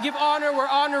 give honor where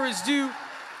honor is due.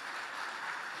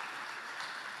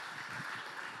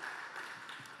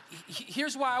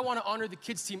 Here's why I want to honor the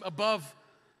kids team above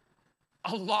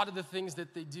a lot of the things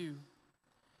that they do,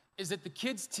 is that the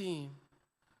kids team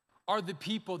are the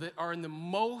people that are in the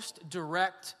most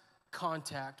direct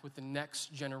contact with the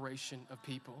next generation of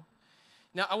people.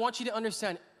 Now, I want you to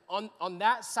understand, on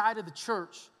that side of the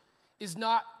church is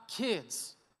not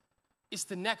kids, it's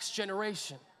the next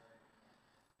generation.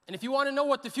 And if you want to know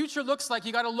what the future looks like,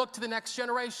 you got to look to the next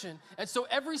generation. And so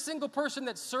every single person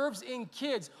that serves in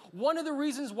kids, one of the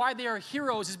reasons why they are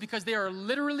heroes is because they are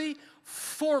literally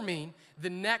forming the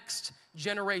next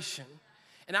generation.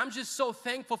 And I'm just so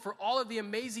thankful for all of the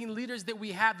amazing leaders that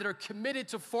we have that are committed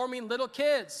to forming little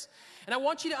kids. And I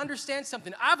want you to understand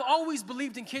something. I've always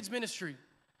believed in kids ministry,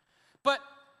 but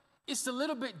it's a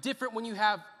little bit different when you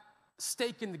have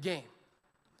stake in the game.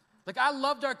 Like, I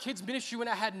loved our kids ministry when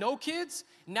I had no kids.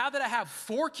 Now that I have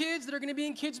 4 kids that are going to be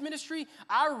in kids ministry,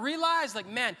 I realize, like,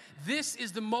 man, this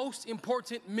is the most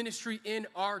important ministry in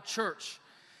our church.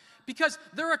 Because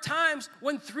there are times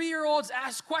when 3-year-olds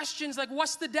ask questions like,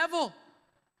 what's the devil?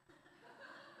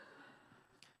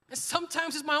 And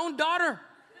sometimes it's my own daughter,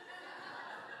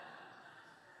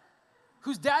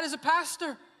 whose dad is a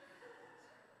pastor.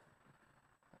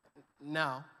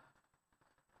 Now,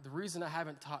 the reason I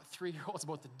haven't taught 3-year-olds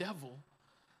about the devil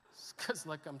is because,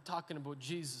 like, I'm talking about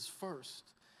Jesus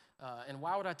first. And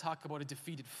why would I talk about a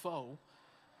defeated foe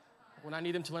when I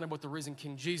need them to learn about the risen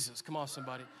King Jesus? Come on,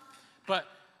 somebody. But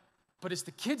it's the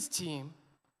kids team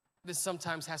that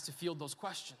sometimes has to field those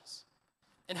questions.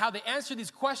 And how they answer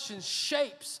these questions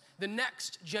shapes the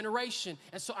next generation.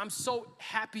 And so I'm so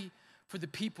happy for the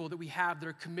people that we have that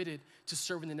are committed to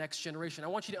serving the next generation. I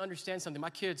want you to understand something. My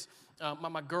kids,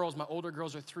 my older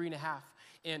girls are 3.5,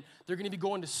 and they're going to be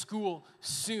going to school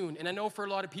soon. And I know for a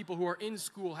lot of people who are in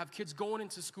school, have kids going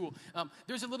into school,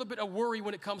 there's a little bit of worry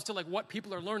when it comes to, like, what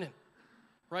people are learning,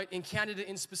 right? In Canada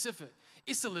in specific.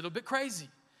 It's a little bit crazy,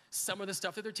 some of the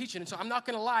stuff that they're teaching. And so I'm not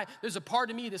going to lie, there's a part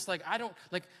of me that's like, I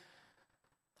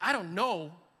don't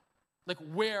know, like,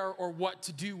 where or what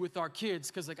to do with our kids,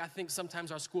 because, like, I think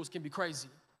sometimes our schools can be crazy.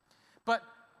 But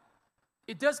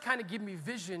it does kind of give me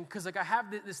vision, because, like, I have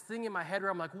this thing in my head where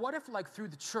I'm like, what if, like, through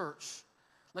the church,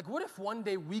 like, what if one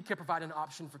day we could provide an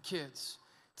option for kids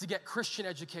to get Christian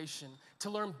education,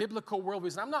 to learn biblical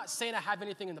worldviews? And I'm not saying I have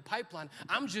anything in the pipeline.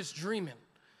 I'm just dreaming,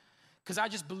 because I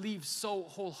just believe so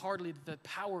wholeheartedly that the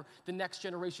power the next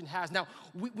generation has. Now,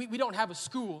 we don't have a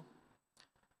school,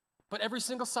 but every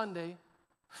single Sunday,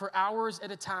 for hours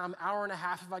at a time, hour and a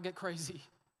half if I get crazy,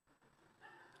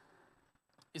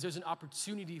 is there's an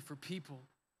opportunity for people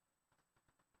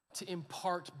to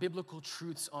impart biblical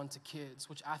truths onto kids,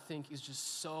 which I think is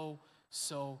just so,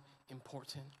 so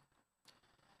important.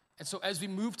 And so as we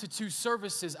move to 2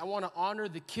 services, I want to honor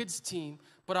the kids team,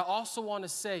 but I also want to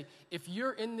say, if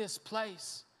you're in this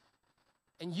place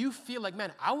and you feel like,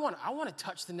 man, I want to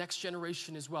touch the next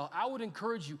generation as well, I would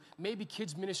encourage you, maybe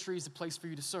kids ministry is the place for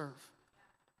you to serve.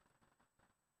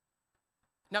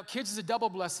 Now, kids is a double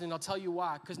blessing, and I'll tell you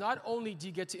why. Because not only do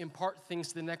you get to impart things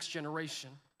to the next generation,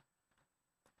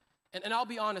 and I'll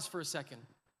be honest for a second.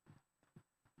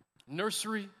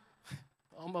 Nursery,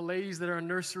 all my ladies that are in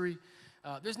nursery,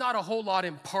 there's not a whole lot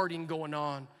imparting going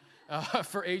on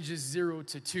for ages 0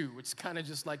 to 2. It's kind of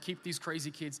just like keep these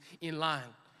crazy kids in line.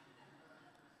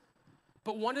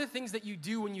 But one of the things that you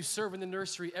do when you serve in the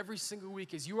nursery every single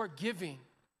week is you are giving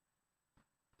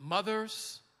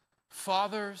mothers,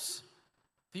 fathers,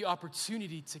 the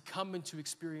opportunity to come and to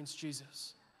experience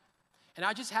Jesus. And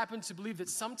I just happen to believe that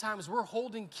sometimes we're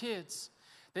holding kids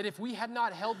that if we had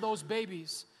not held those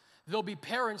babies, there'll be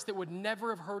parents that would never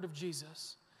have heard of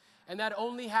Jesus. And that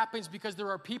only happens because there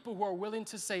are people who are willing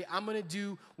to say, I'm going to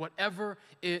do whatever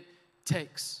it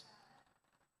takes.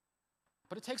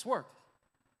 But it takes work.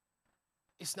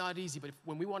 It's not easy, but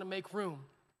when we want to make room,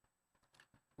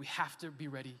 we have to be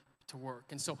ready to work.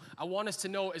 And so I want us to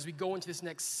know as we go into this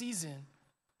next season,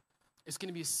 it's going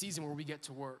to be a season where we get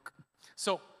to work.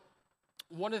 So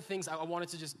one of the things I wanted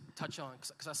to just touch on,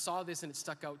 because I saw this and it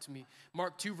stuck out to me.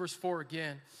 Mark 2, verse 4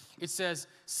 again, it says,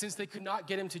 since they could not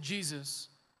get him to Jesus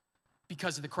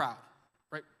because of the crowd,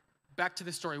 right? Back to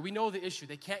the story. We know the issue.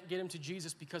 They can't get him to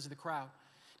Jesus because of the crowd.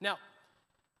 Now,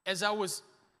 as I was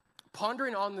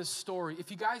pondering on this story, if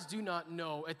you guys do not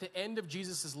know, at the end of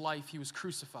Jesus' life, he was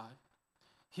crucified.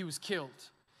 He was killed.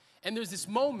 And there's this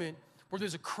moment where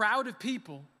there's a crowd of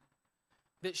people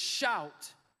that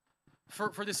shout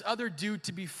for this other dude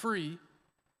to be free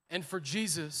and for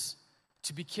Jesus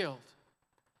to be killed.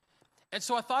 And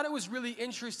so I thought it was really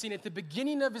interesting. At the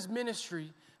beginning of his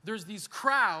ministry, there's these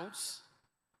crowds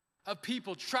of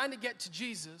people trying to get to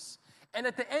Jesus. And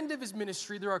at the end of his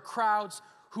ministry, there are crowds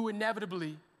who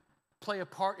inevitably play a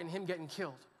part in him getting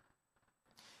killed.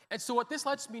 And so what this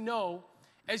lets me know,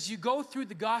 as you go through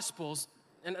the Gospels,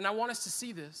 and I want us to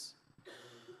see this,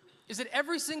 is that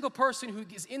every single person who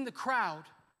is in the crowd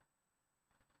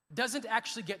doesn't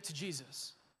actually get to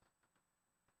Jesus.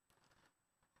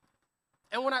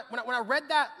 And when I read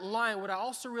that line, what I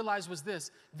also realized was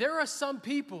this: there are some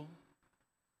people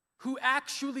who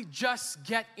actually just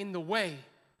get in the way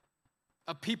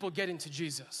of people getting to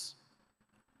Jesus.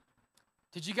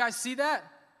 Did you guys see that?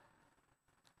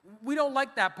 We don't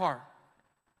like that part.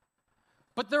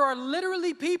 But there are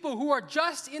literally people who are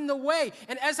just in the way.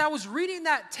 And as I was reading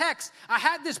that text, I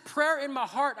had this prayer in my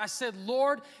heart. I said,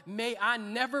 Lord, may I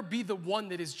never be the one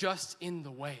that is just in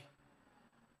the way.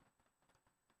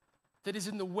 That is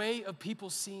in the way of people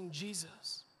seeing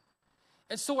Jesus.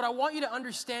 And so what I want you to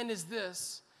understand is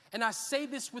this, and I say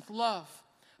this with love,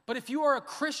 but if you are a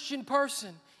Christian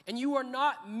person and you are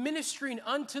not ministering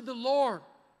unto the Lord,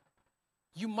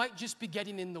 you might just be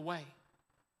getting in the way.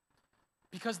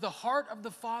 Because the heart of the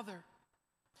Father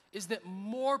is that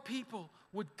more people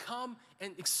would come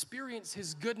and experience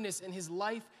his goodness and his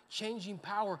life-changing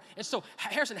power. And so,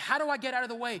 Harrison, how do I get out of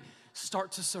the way?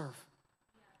 Start to serve.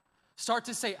 Start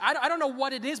to say, I don't know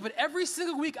what it is, but every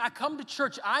single week I come to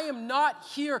church, I am not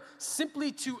here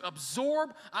simply to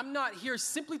absorb. I'm not here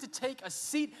simply to take a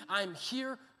seat. I am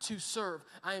here to serve.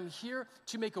 I am here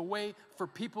to make a way for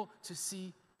people to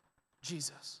see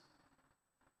Jesus.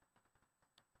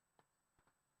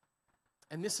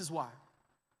 And this is why.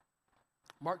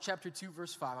 Mark chapter 2,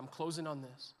 verse 5, I'm closing on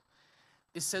this.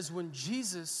 It says, when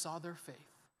Jesus saw their faith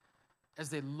as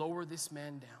they lowered this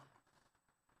man down,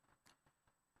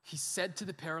 he said to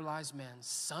the paralyzed man,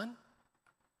 son,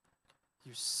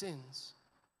 your sins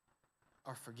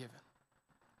are forgiven.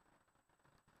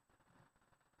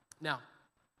 Now,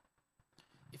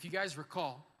 if you guys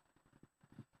recall,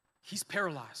 he's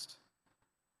paralyzed.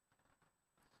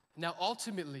 Now,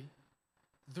 ultimately,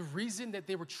 the reason that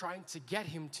they were trying to get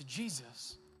him to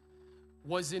Jesus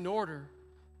was in order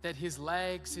that his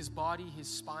legs, his body, his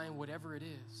spine, whatever it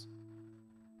is,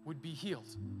 would be healed.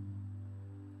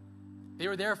 They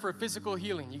were there for a physical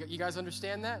healing. You guys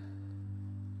understand that?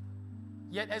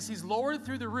 Yet as he's lowered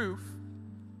through the roof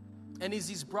and as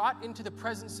he's brought into the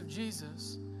presence of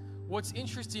Jesus, what's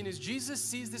interesting is Jesus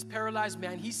sees this paralyzed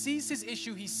man. He sees his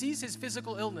issue. He sees his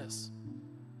physical illness.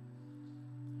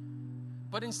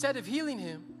 But instead of healing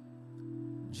him,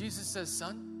 Jesus says,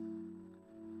 son,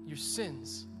 your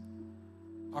sins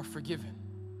are forgiven.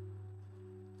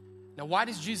 Now, why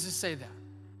does Jesus say that?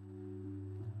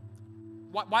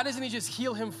 Why doesn't he just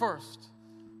heal him first?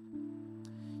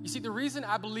 You see, the reason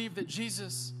I believe that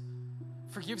Jesus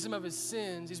forgives him of his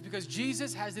sins, is because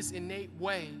Jesus has this innate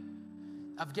way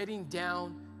of getting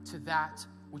down to that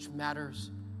which matters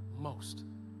most.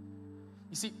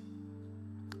 You see,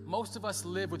 most of us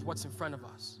live with what's in front of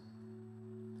us.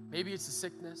 Maybe it's a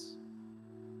sickness,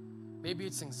 maybe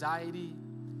it's anxiety,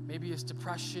 maybe it's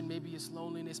depression, maybe it's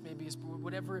loneliness, maybe it's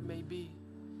whatever it may be.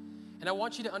 And I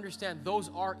want you to understand those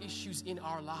are issues in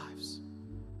our lives,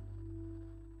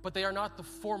 but they are not the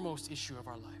foremost issue of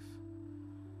our life.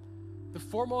 The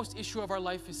foremost issue of our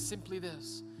life is simply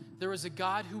this: there is a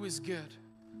God who is good,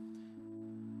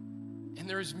 and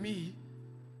there is me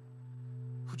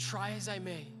who, try as I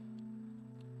may,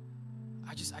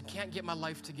 I can't get my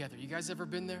life together. You guys ever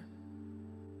been there?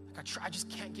 I just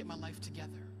can't get my life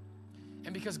together.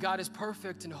 And because God is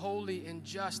perfect and holy and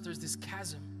just, there's this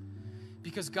chasm.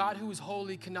 Because God who is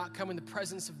holy cannot come in the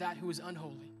presence of that who is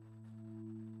unholy.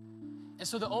 And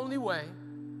so the only way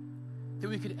that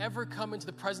we could ever come into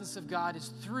the presence of God is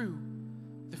through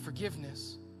the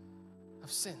forgiveness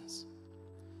of sins.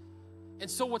 And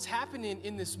so what's happening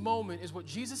in this moment is what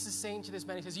Jesus is saying to this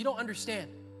man. He says, you don't understand.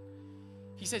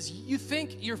 He says, you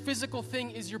think your physical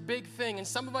thing is your big thing. And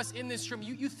some of us in this room,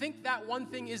 you think that one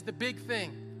thing is the big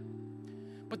thing.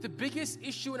 But the biggest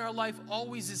issue in our life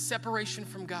always is separation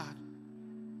from God.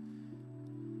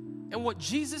 And what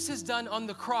Jesus has done on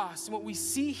the cross, and what we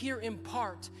see here in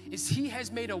part, is he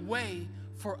has made a way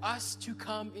for us to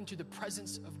come into the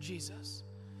presence of Jesus.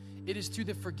 It is through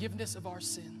the forgiveness of our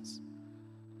sins.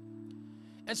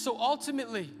 And so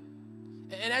ultimately,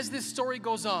 and as this story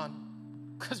goes on,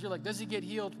 because you're like, does he get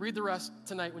healed? Read the rest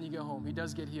tonight when you go home. He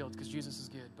does get healed because Jesus is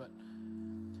good. But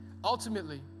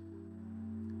ultimately,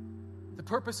 the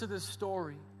purpose of this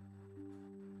story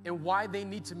and why they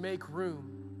need to make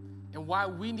room and why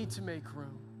we need to make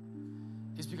room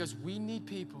is because we need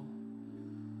people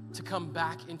to come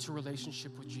back into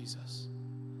relationship with Jesus,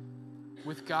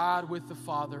 with God, with the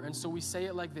Father. And so we say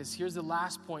it like this. Here's the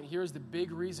last point. Here's the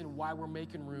big reason why we're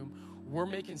making room. We're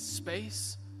making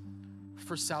space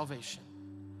for salvation.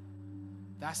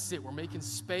 That's it. We're making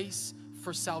space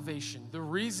for salvation. The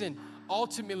reason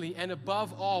ultimately and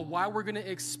above all why we're going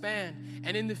to expand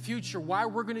and in the future why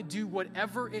we're going to do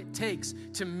whatever it takes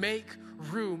to make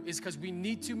room is because we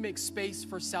need to make space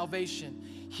for salvation.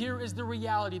 Here is the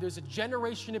reality. There's a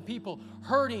generation of people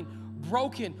hurting,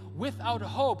 broken, without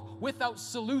hope, without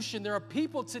solution. There are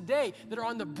people today that are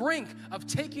on the brink of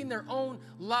taking their own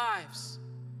lives.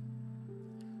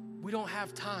 We don't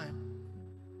have time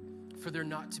for there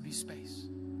not to be space.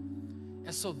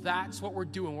 And so that's what we're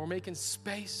doing. We're making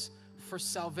space for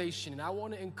salvation. And I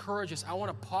want to encourage us. I want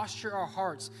to posture our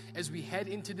hearts as we head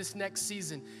into this next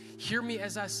season. Hear me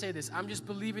as I say this. I'm just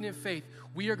believing in faith.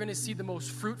 We are going to see the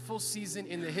most fruitful season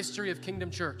in the history of Kingdom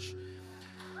Church.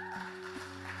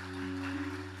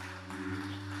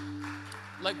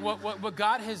 Like what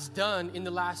God has done in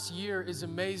the last year is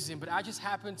amazing, but I just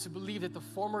happen to believe that the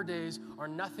former days are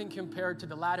nothing compared to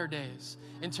the latter days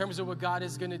in terms of what God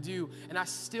is going to do. And I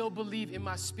still believe in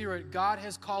my spirit, God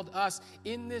has called us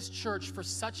in this church for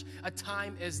such a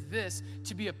time as this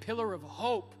to be a pillar of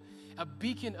hope, a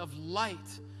beacon of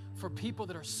light for people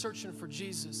that are searching for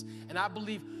Jesus. And I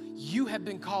believe you have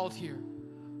been called here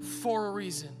for a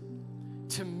reason,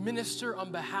 to minister on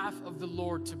behalf of the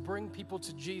Lord, to bring people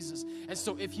to Jesus. And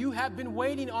so if you have been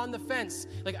waiting on the fence,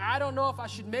 like, I don't know if I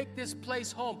should make this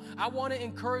place home, I want to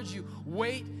encourage you,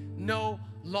 wait no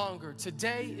longer.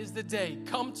 Today is the day.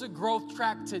 Come to Growth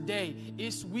Track today.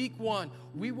 It's week 1.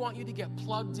 We want you to get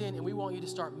plugged in and we want you to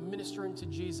start ministering to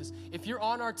Jesus. If you're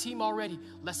on our team already,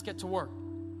 let's get to work.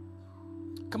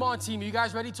 Come on, team. Are you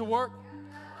guys ready to work?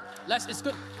 It's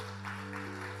good.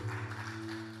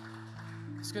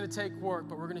 It's going to take work,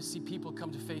 but we're going to see people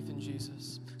come to faith in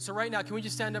Jesus. So right now, can we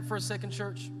just stand up for a second,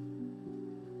 church?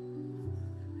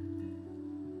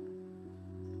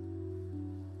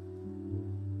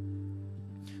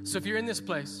 So if you're in this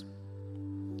place,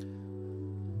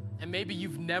 and maybe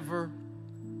you've never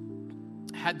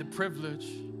had the privilege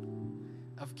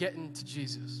of getting to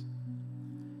Jesus.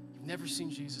 You've never seen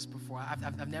Jesus before.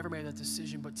 I've never made that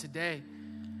decision, but today,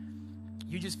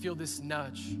 you just feel this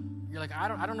nudge. You're like, I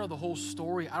don't know the whole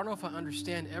story. I don't know if I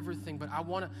understand everything, but I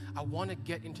want to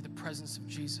get into the presence of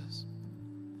Jesus.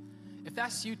 If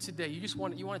that's you today, you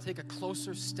want to take a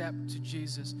closer step to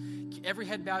Jesus. Every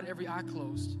head bowed, every eye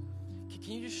closed.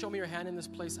 Can you just show me your hand in this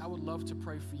place? I would love to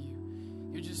pray for you.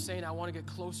 You're just saying, I want to get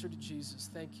closer to Jesus.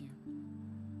 Thank you.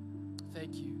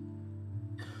 Thank you.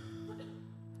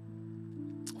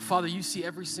 Father, you see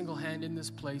every single hand in this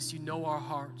place. You know our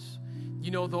hearts. You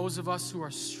know those of us who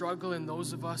are struggling,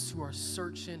 those of us who are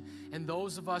searching, and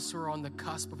those of us who are on the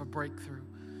cusp of a breakthrough.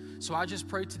 So I just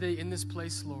pray today in this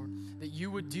place, Lord, that you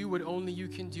would do what only you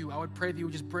can do. I would pray that you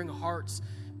would just bring hearts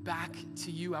back to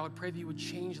you. I would pray that you would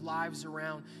change lives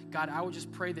around. God, I would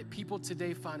just pray that people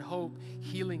today find hope,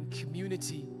 healing,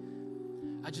 community.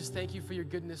 I just thank you for your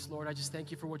goodness, Lord. I just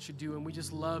thank you for what you do, and we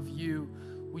just love you.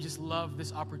 We just love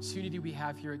this opportunity we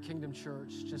have here at Kingdom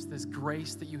Church, just this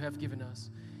grace that you have given us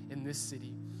in this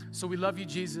city. So we love you,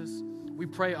 Jesus. We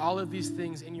pray all of these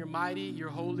things in your mighty, your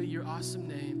holy, your awesome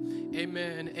name.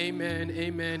 Amen, amen,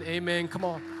 amen, amen. Come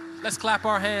on, let's clap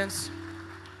our hands.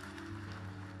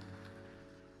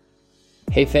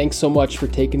 Hey, thanks so much for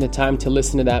taking the time to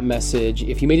listen to that message.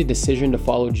 If you made a decision to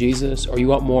follow Jesus or you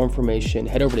want more information,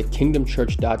 head over to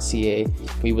kingdomchurch.ca.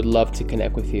 We would love to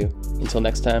connect with you. Until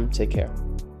next time, take care.